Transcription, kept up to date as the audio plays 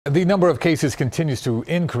The number of cases continues to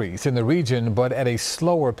increase in the region, but at a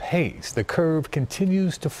slower pace. The curve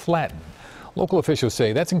continues to flatten. Local officials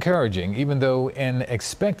say that's encouraging, even though an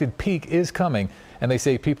expected peak is coming, and they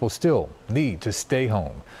say people still need to stay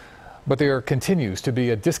home. But there continues to be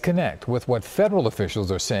a disconnect with what federal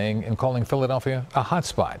officials are saying in calling Philadelphia a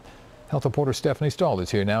hotspot. Health reporter Stephanie Stahl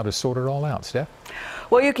is here now to sort it all out. Steph?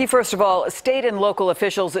 Well, Yuki, first of all, state and local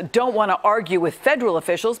officials don't want to argue with federal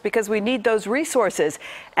officials because we need those resources.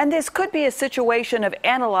 And this could be a situation of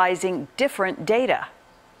analyzing different data.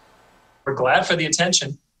 We're glad for the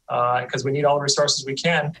attention because we need all the resources we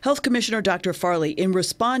can. Health Commissioner Dr. Farley, in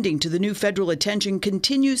responding to the new federal attention,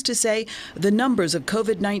 continues to say the numbers of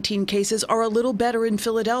COVID-19 cases are a little better in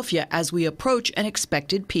Philadelphia as we approach an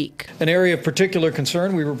expected peak. An area of particular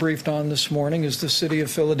concern we were briefed on this morning is the city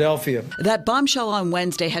of Philadelphia. That bombshell on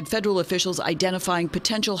Wednesday had federal officials identifying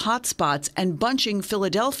potential hotspots and bunching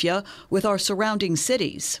Philadelphia with our surrounding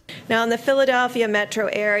cities. Now, in the Philadelphia metro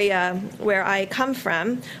area where I come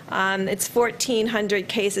from, it's 1,400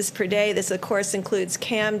 cases per day. This, of course, includes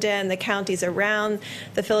Camden, the counties around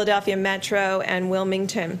the Philadelphia metro, and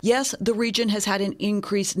Wilmington. Yes, the region has had an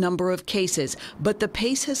increased number of cases, but the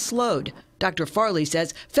pace has slowed. Dr. Farley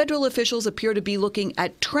says federal officials appear to be looking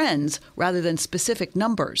at trends rather than specific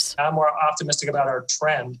numbers. I'm more optimistic about our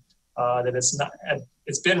trend, that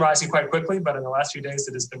it's been rising quite quickly, but in the last few days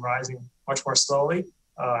it has been rising much more slowly.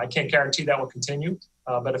 I can't guarantee that will continue,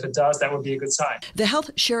 but if it does, that would be a good sign. The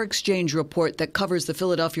Health Share Exchange report that covers the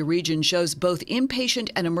Philadelphia region shows both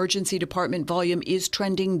inpatient and emergency department volume is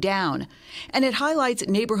trending down. And it highlights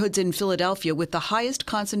neighborhoods in Philadelphia with the highest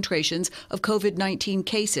concentrations of COVID-19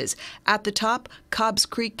 cases. At the top, Cobbs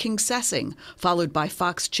Creek, Kingsessing, followed by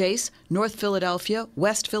Fox Chase, North Philadelphia,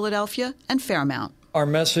 West Philadelphia, and Fairmount. Our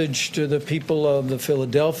message to the people of the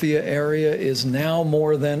Philadelphia area is now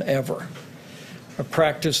more than ever: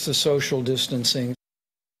 practice the social distancing.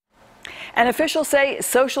 And officials say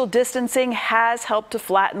social distancing has helped to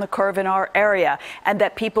flatten the curve in our area, and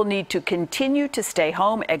that people need to continue to stay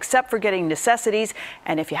home except for getting necessities.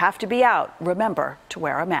 And if you have to be out, remember to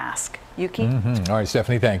wear a mask. Yuki? All right,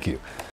 Stephanie, thank you.